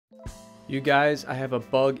You guys, I have a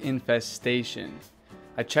bug infestation.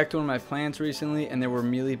 I checked one of my plants recently and there were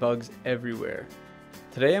mealybugs everywhere.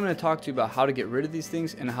 Today I'm going to talk to you about how to get rid of these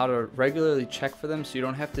things and how to regularly check for them so you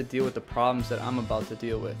don't have to deal with the problems that I'm about to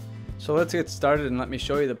deal with. So let's get started and let me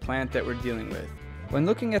show you the plant that we're dealing with. When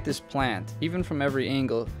looking at this plant, even from every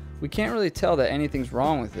angle, we can't really tell that anything's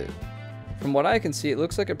wrong with it. From what I can see, it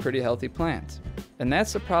looks like a pretty healthy plant. And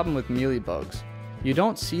that's the problem with mealybugs. You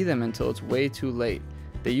don't see them until it's way too late.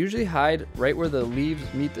 They usually hide right where the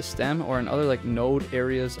leaves meet the stem or in other node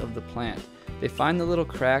areas of the plant. They find the little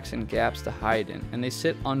cracks and gaps to hide in, and they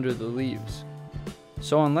sit under the leaves.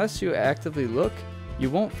 So unless you actively look,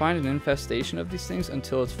 you won't find an infestation of these things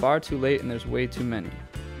until it's far too late and there's way too many.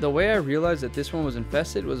 The way I realized that this one was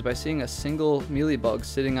infested was by seeing a single mealybug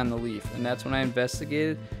sitting on the leaf, and that's when I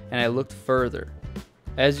investigated and I looked further.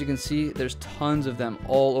 As you can see, there's tons of them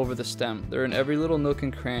all over the stem. They're in every little nook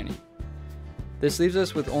and cranny. This leaves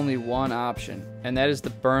us with only one option, and that is to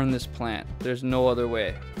burn this plant. There's no other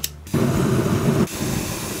way.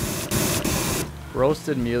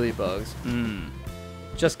 Roasted mealybugs.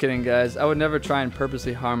 Just kidding, guys. I would never try and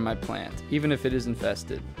purposely harm my plant, even if it is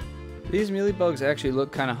infested. These mealybugs actually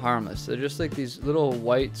look kind of harmless. They're just like these little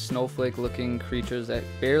white snowflake looking creatures that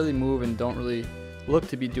barely move and don't really look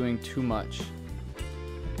to be doing too much.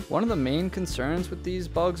 One of the main concerns with these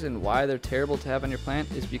bugs and why they're terrible to have on your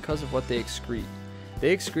plant is because of what they excrete.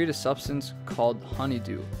 They excrete a substance called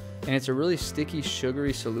honeydew, and it's a really sticky,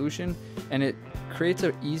 sugary solution, and it creates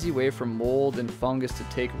an easy way for mold and fungus to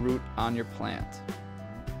take root on your plant.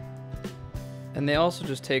 And they also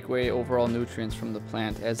just take away overall nutrients from the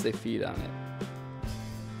plant as they feed on it.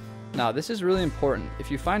 Now, this is really important.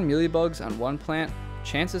 If you find mealybugs on one plant,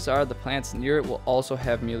 chances are the plants near it will also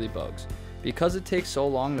have mealybugs. Because it takes so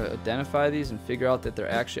long to identify these and figure out that they're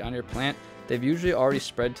actually on your plant, they've usually already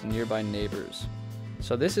spread to nearby neighbors.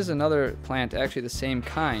 So this is another plant, actually the same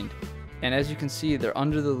kind, and as you can see, they're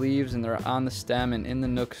under the leaves and they're on the stem and in the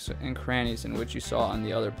nooks and crannies in which you saw on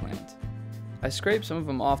the other plant. I scraped some of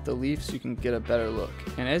them off the leaf so you can get a better look,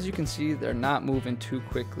 and as you can see, they're not moving too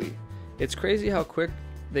quickly. It's crazy how quick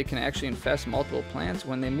they can actually infest multiple plants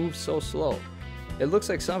when they move so slow. It looks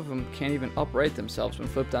like some of them can't even upright themselves when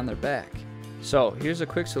flipped on their back. So here's a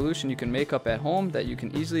quick solution you can make up at home that you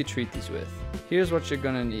can easily treat these with. Here's what you're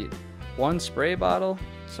gonna need. One spray bottle,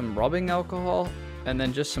 some rubbing alcohol, and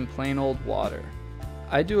then just some plain old water.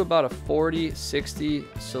 I do about a 40-60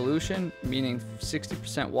 solution, meaning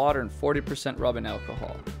 60% water and 40% rubbing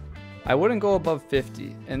alcohol. I wouldn't go above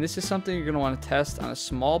 50, and this is something you're gonna wanna test on a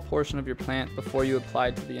small portion of your plant before you apply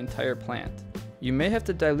it to the entire plant. You may have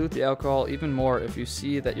to dilute the alcohol even more if you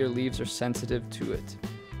see that your leaves are sensitive to it.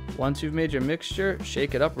 Once you've made your mixture,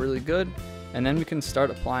 shake it up really good, and then we can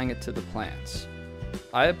start applying it to the plants.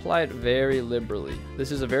 I apply it very liberally.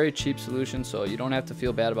 This is a very cheap solution, so you don't have to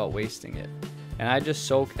feel bad about wasting it. And I just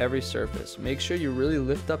soak every surface. Make sure you really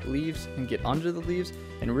lift up leaves and get under the leaves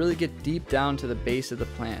and really get deep down to the base of the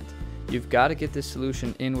plant. You've got to get this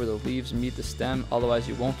solution in where the leaves meet the stem, otherwise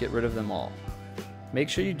you won't get rid of them all. Make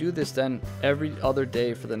sure you do this then every other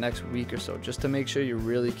day for the next week or so, just to make sure you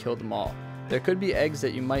really kill them all. There could be eggs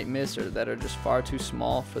that you might miss or that are just far too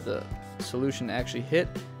small for the solution to actually hit,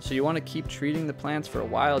 so you want to keep treating the plants for a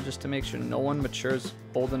while just to make sure no one matures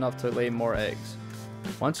old enough to lay more eggs.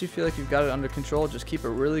 Once you feel like you've got it under control, just keep a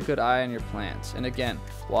really good eye on your plants, and again,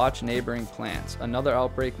 watch neighboring plants. Another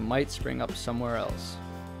outbreak might spring up somewhere else.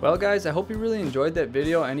 Well guys, I hope you really enjoyed that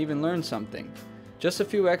video and even learned something. Just a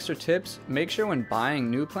few extra tips. Make sure when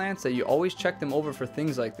buying new plants that you always check them over for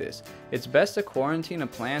things like this. It's best to quarantine a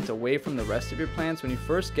plant away from the rest of your plants when you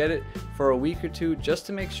first get it for a week or two, just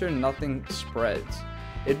to make sure nothing spreads.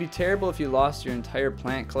 It'd be terrible if you lost your entire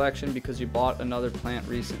plant collection because you bought another plant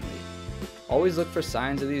recently. Always look for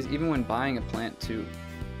signs of these even when buying a plant too.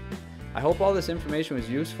 I hope all this information was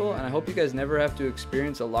useful, and I hope you guys never have to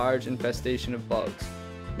experience a large infestation of bugs.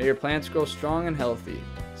 May your plants grow strong and healthy.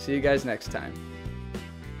 See you guys next time.